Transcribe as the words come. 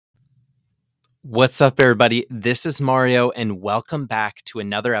What's up, everybody? This is Mario, and welcome back to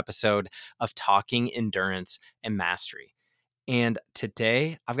another episode of Talking Endurance and Mastery. And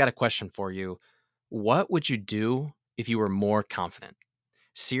today, I've got a question for you. What would you do if you were more confident?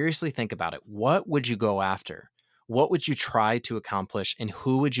 Seriously, think about it. What would you go after? What would you try to accomplish? And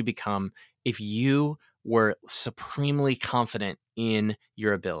who would you become if you were supremely confident in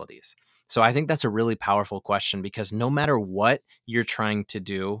your abilities? So, I think that's a really powerful question because no matter what you're trying to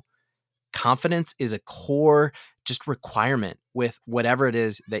do, confidence is a core just requirement with whatever it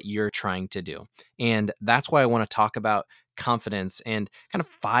is that you're trying to do. And that's why I want to talk about confidence and kind of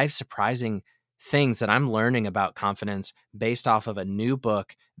 5 surprising things that I'm learning about confidence based off of a new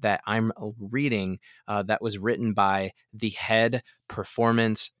book that I'm reading that was written by the head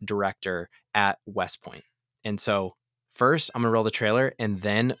performance director at West Point. And so, first, I'm going to roll the trailer and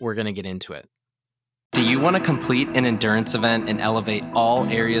then we're going to get into it. Do you want to complete an endurance event and elevate all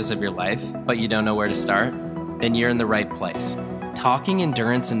areas of your life, but you don't know where to start? Then you're in the right place. Talking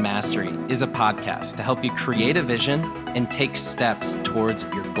Endurance and Mastery is a podcast to help you create a vision and take steps towards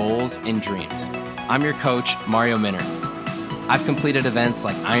your goals and dreams. I'm your coach, Mario Minner. I've completed events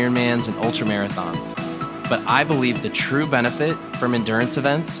like Ironmans and ultramarathons, but I believe the true benefit from endurance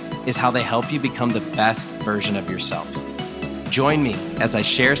events is how they help you become the best version of yourself. Join me as I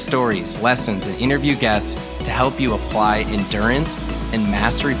share stories, lessons, and interview guests to help you apply endurance and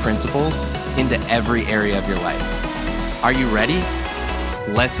mastery principles into every area of your life. Are you ready?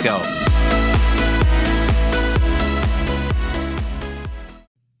 Let's go.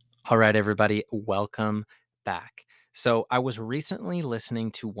 All right, everybody, welcome back. So I was recently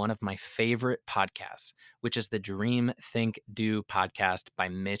listening to one of my favorite podcasts, which is the Dream, Think, Do podcast by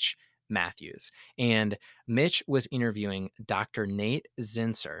Mitch Matthews. And Mitch was interviewing Dr. Nate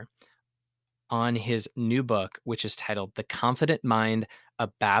Zinsser on his new book, which is titled The Confident Mind, a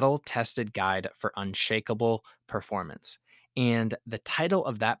Battle-Tested Guide for Unshakable Performance. And the title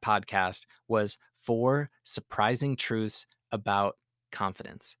of that podcast was 4 Surprising Truths About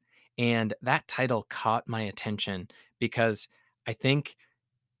Confidence. And that title caught my attention because I think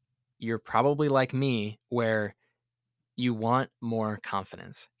you're probably like me, where you want more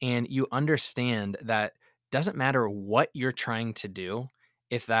confidence and you understand that doesn't matter what you're trying to do,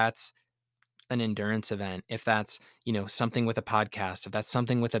 if that's an endurance event, if that's, something with a podcast, if that's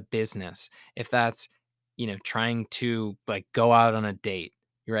something with a business, if that's, trying to like go out on a date,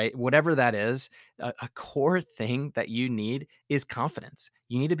 right? Whatever that is, a core thing that you need is confidence.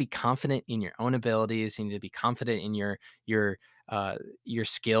 You need to be confident in your own abilities. You need to be confident in your your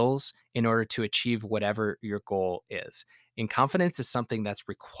skills in order to achieve whatever your goal is. And confidence is something that's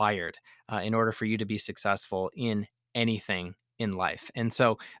required in order for you to be successful in anything in life. And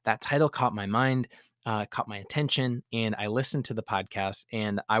so that title caught my mind, caught my attention, and I listened to the podcast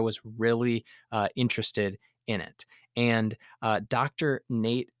and I was really interested in it. And Dr.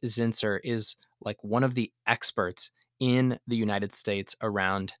 Nate Zinsser is like one of the experts in the United States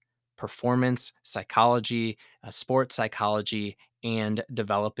around performance psychology, sports psychology, and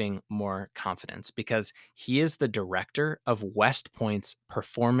developing more confidence because he is the director of West Point's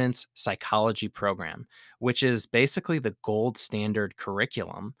performance psychology program, which is basically the gold standard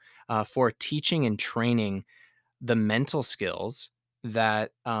curriculum for teaching and training the mental skills that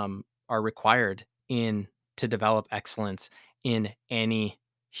are required in to develop excellence in any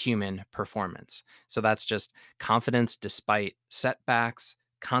human performance. So that's just confidence despite setbacks,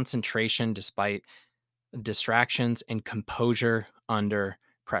 concentration despite distractions, and composure under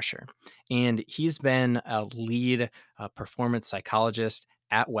pressure. And he's been a lead performance psychologist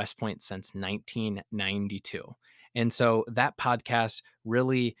at West Point since 1992. And so that podcast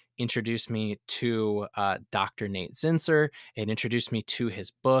really introduced me to Dr. Nate Zinsser. It introduced me to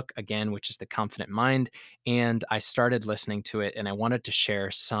his book, again, which is The Confident Mind. And I started listening to it, and I wanted to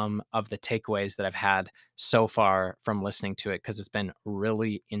share some of the takeaways that I've had so far from listening to it because it's been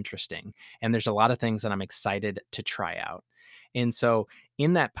really interesting. And there's a lot of things that I'm excited to try out. And so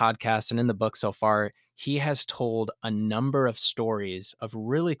in that podcast and in the book so far, he has told a number of stories of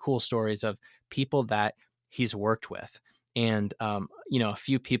really cool stories of people that he's worked with. And, a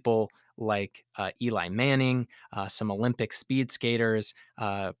few people like Eli Manning, some Olympic speed skaters,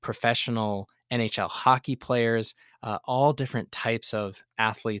 professional NHL hockey players, all different types of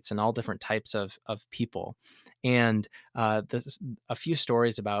athletes and all different types of people. And a few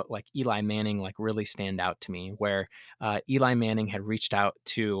stories about like Eli Manning like really stand out to me, where Eli Manning had reached out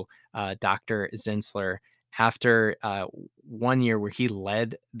to Dr. Zinsser after 1 year where he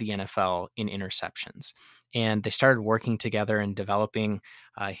led the NFL in interceptions. And they started working together and developing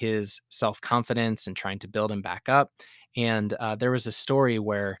his self-confidence and trying to build him back up. And there was a story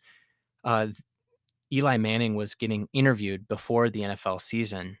where Eli Manning was getting interviewed before the NFL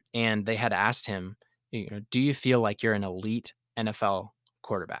season, and they had asked him, do you feel like you're an elite NFL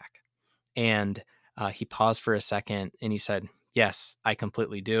quarterback? And he paused for a second and he said, "Yes, I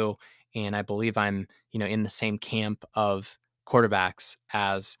completely do. And I believe I'm, in the same camp of quarterbacks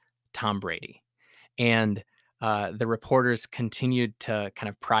as Tom Brady." And the reporters continued to kind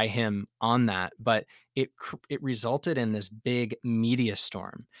of pry him on that, but it resulted in this big media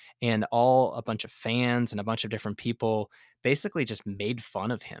storm, and all a bunch of fans and a bunch of different people basically just made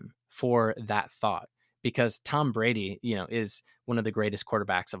fun of him for that thought, because Tom Brady, is one of the greatest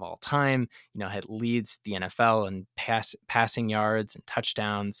quarterbacks of all time. Had leads the NFL in passing yards and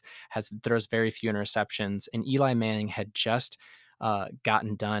touchdowns, has throws very few interceptions, and Eli Manning had just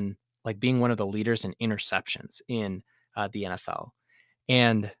gotten done like being one of the leaders in interceptions in the NFL.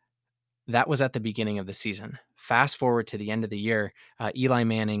 And that was at the beginning of the season. Fast forward to the end of the year, Eli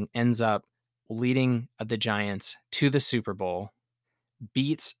Manning ends up leading the Giants to the Super Bowl,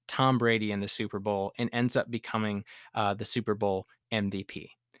 beats Tom Brady in the Super Bowl, and ends up becoming the Super Bowl MVP.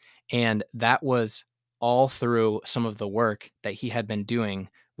 And that was all through some of the work that he had been doing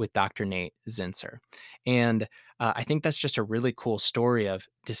with Dr. Nate Zinsser. And I think that's just a really cool story of,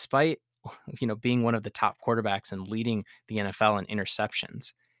 despite being one of the top quarterbacks and leading the NFL in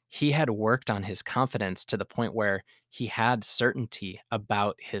interceptions, he had worked on his confidence to the point where he had certainty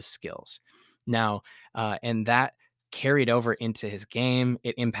about his skills. Now, and that carried over into his game.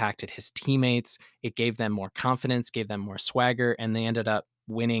 It impacted his teammates. It gave them more confidence, gave them more swagger, and they ended up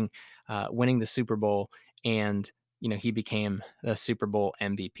winning the Super Bowl, and he became the Super Bowl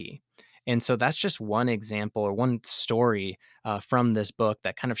MVP. And so that's just one example or one story from this book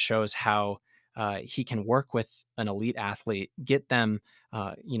that kind of shows how he can work with an elite athlete, get them,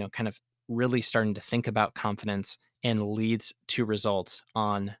 kind of really starting to think about confidence, and leads to results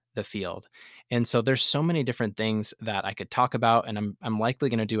on the field. And so there's so many different things that I could talk about, and I'm likely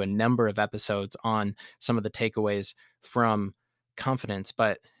going to do a number of episodes on some of the takeaways from confidence.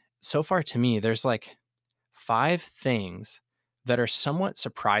 But so far to me, there's like five things that are somewhat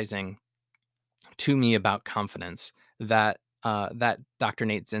surprising to me about confidence that Dr.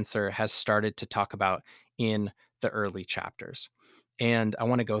 Nate Zinsser has started to talk about in the early chapters. And I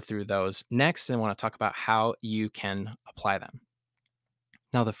want to go through those next and want to talk about how you can apply them.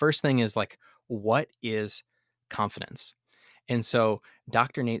 Now, the first thing is like, what is confidence? And so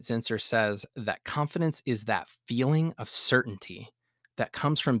Dr. Nate Zinsser says that confidence is that feeling of certainty that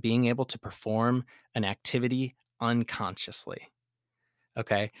comes from being able to perform an activity unconsciously.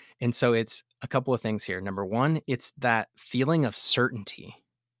 Okay. And so it's a couple of things here. Number one, it's that feeling of certainty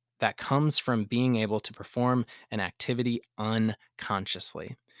that comes from being able to perform an activity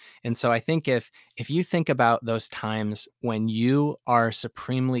unconsciously. And so I think if you think about those times when you are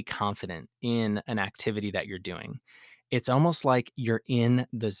supremely confident in an activity that you're doing, it's almost like you're in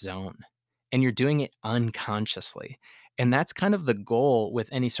the zone and you're doing it unconsciously. And that's kind of the goal with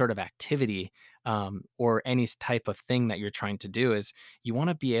any sort of activity, or any type of thing that you're trying to do, is you want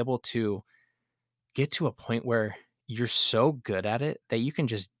to be able to get to a point where you're so good at it that you can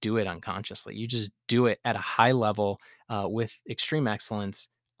just do it unconsciously. You just do it at a high level, with extreme excellence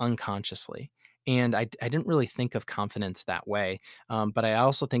unconsciously. And I didn't really think of confidence that way. But I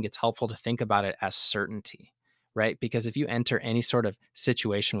also think it's helpful to think about it as certainty, right? Because if you enter any sort of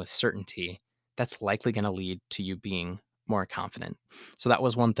situation with certainty, that's likely going to lead to you being more confident. So that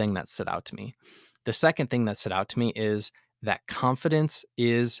was one thing that stood out to me. The second thing that stood out to me is that confidence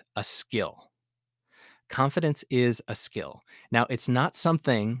is a skill. Confidence is a skill. Now, it's not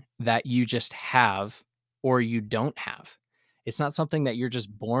something that you just have or you don't have. It's not something that you're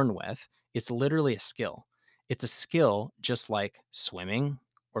just born with. It's literally a skill. It's a skill just like swimming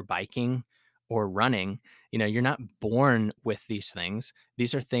or biking or running. You're not born with these things.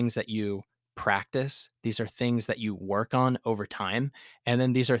 These are things that you practice, these are things that you work on over time. And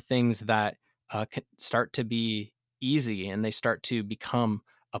then these are things that can start to be easy and they start to become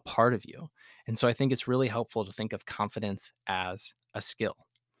a part of you. And so I think it's really helpful to think of confidence as a skill.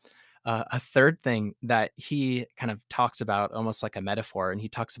 A third thing that he kind of talks about, almost like a metaphor, and he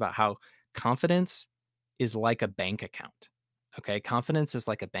talks about how confidence is like a bank account. Okay, confidence is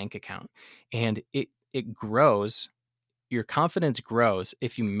like a bank account, and it grows. Your confidence grows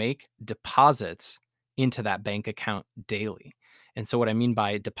if you make deposits into that bank account daily. And so, what I mean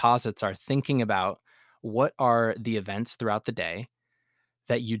by deposits are thinking about what are the events throughout the day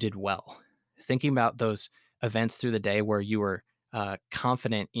that you did well. Thinking about those events through the day where you were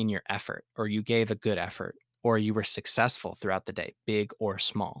confident in your effort, or you gave a good effort, or you were successful throughout the day, big or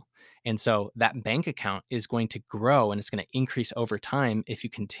small. And so that bank account is going to grow and it's going to increase over time if you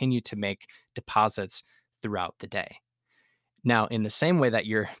continue to make deposits throughout the day. Now, in the same way that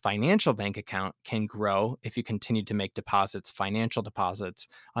your financial bank account can grow if you continue to make deposits, financial deposits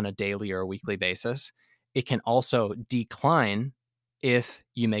on a daily or a weekly basis, it can also decline if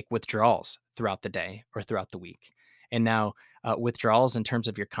you make withdrawals throughout the day or throughout the week. And now, withdrawals in terms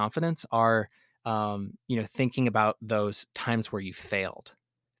of your confidence are, thinking about those times where you failed,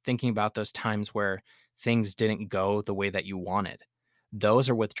 thinking about those times where things didn't go the way that you wanted. Those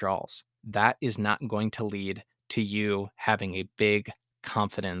are withdrawals. That is not going to lead to you having a big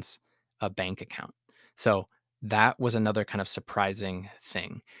confidence bank account. So that was another kind of surprising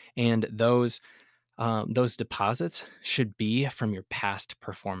thing. And those deposits should be from your past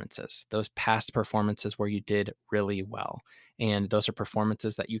performances, those past performances where you did really well. And those are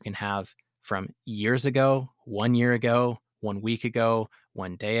performances that you can have from years ago, 1 year ago, 1 week ago,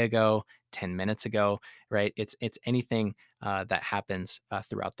 1 day ago, 10 minutes ago, right? It's anything that happens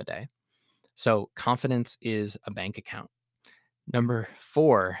throughout the day. So confidence is a bank account. Number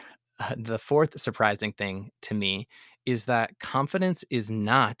four, the fourth surprising thing to me is that confidence is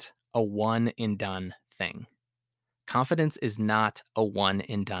not a one and done thing. Confidence is not a one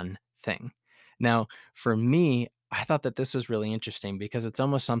and done thing. Now, for me, I thought that this was really interesting because it's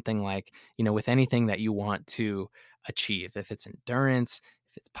almost something like, with anything that you want to achieve, if it's endurance,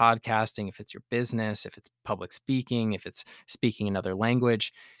 if it's podcasting, if it's your business, if it's public speaking, if it's speaking another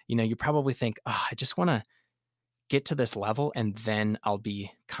language, you probably think, oh, I just want to get to this level and then I'll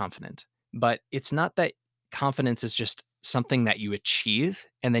be confident. But it's not that confidence is just something that you achieve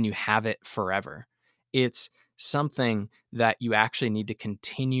and then you have it forever. It's something that you actually need to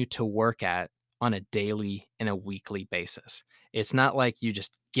continue to work at on a daily and a weekly basis. It's not like you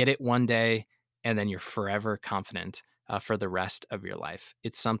just get it one day and then you're forever confident for the rest of your life.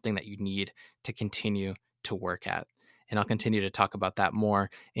 It's something that you need to continue to work at. And I'll continue to talk about that more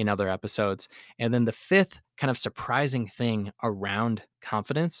in other episodes. And then the fifth kind of surprising thing around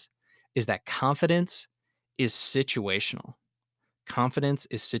confidence is that confidence is situational. Confidence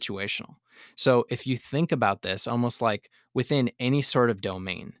is situational. So if you think about this almost like within any sort of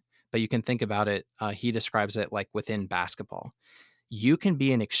domain, but you can think about it, he describes it like within basketball. You can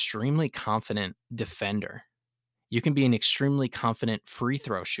be an extremely confident defender. You can be an extremely confident free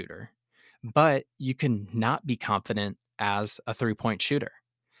throw shooter, but you can not be confident as a three-point shooter.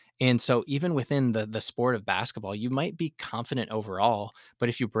 And so even within the sport of basketball, you might be confident overall, but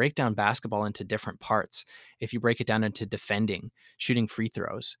if you break down basketball into different parts, if you break it down into defending, shooting free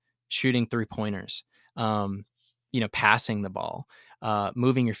throws, shooting three-pointers, passing the ball,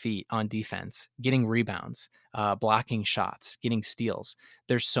 moving your feet on defense, getting rebounds, blocking shots, getting steals.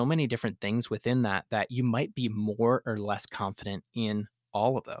 There's so many different things within that you might be more or less confident in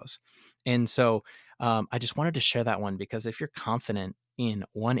all of those. And so I just wanted to share that one because if you're confident in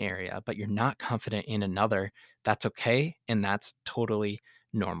one area, but you're not confident in another, that's okay. And that's totally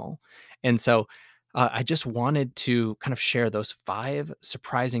normal. And so I just wanted to kind of share those five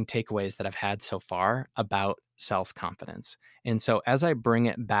surprising takeaways that I've had so far about self confidence. And so as I bring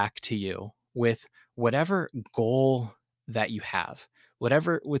it back to you with whatever goal that you have,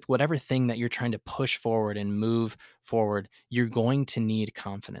 whatever thing that you're trying to push forward and move forward, you're going to need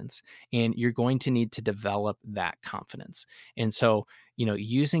confidence and you're going to need to develop that confidence. And so,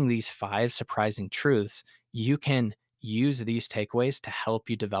 using these five surprising truths, you can use these takeaways to help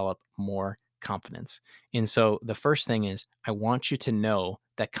you develop more confidence. And so the first thing is I want you to know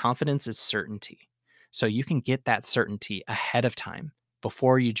that confidence is certainty. So you can get that certainty ahead of time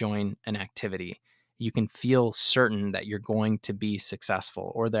before you join an activity. You can feel certain that you're going to be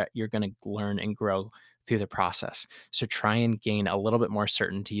successful or that you're going to learn and grow through the process. So try and gain a little bit more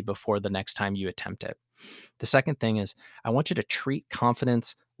certainty before the next time you attempt it. The second thing is I want you to treat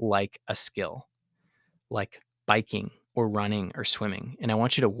confidence like a skill, like biking or running or swimming. And I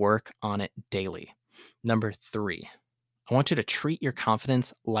want you to work on it daily. Number three, I want you to treat your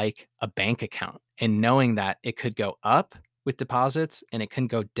confidence like a bank account and knowing that it could go up with deposits and it can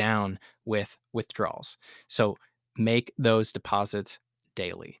go down with withdrawals. So make those deposits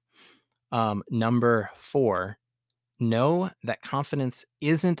daily. Number four, know that confidence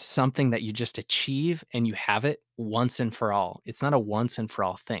isn't something that you just achieve and you have it once and for all. It's not a once and for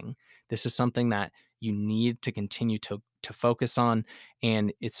all thing. This is something that you need to continue to focus on,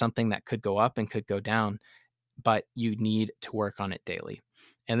 and it's something that could go up and could go down, but you need to work on it daily.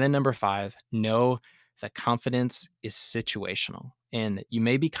 And then number five, know that confidence is situational. And you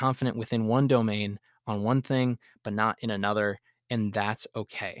may be confident within one domain on one thing, but not in another. And that's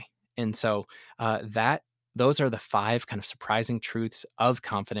okay. And so that those are the 5 kind of surprising truths of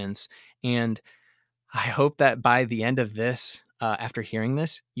confidence. And I hope that by the end of this, after hearing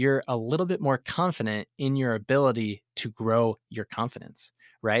this, you're a little bit more confident in your ability to grow your confidence,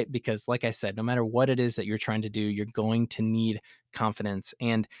 right? Because, like I said, no matter what it is that you're trying to do, you're going to need confidence.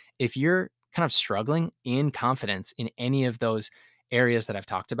 And if you're kind of struggling in confidence in any of those areas that I've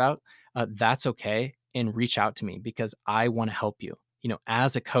talked about, that's okay. And reach out to me because I want to help you.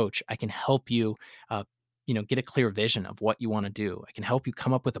 As a coach, I can help you uh, get a clear vision of what you want to do. I can help you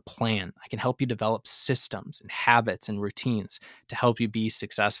come up with a plan. I can help you develop systems and habits and routines to help you be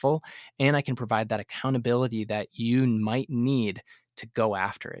successful. And I can provide that accountability that you might need to go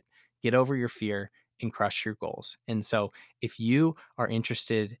after it. Get over your fear and crush your goals. And so, if you are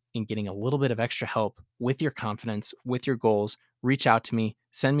interested in getting a little bit of extra help with your confidence, with your goals, reach out to me.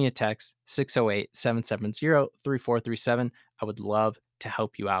 Send me a text 608-770-3437. I would love to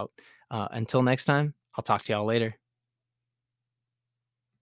help you out. Until next time, I'll talk to y'all later.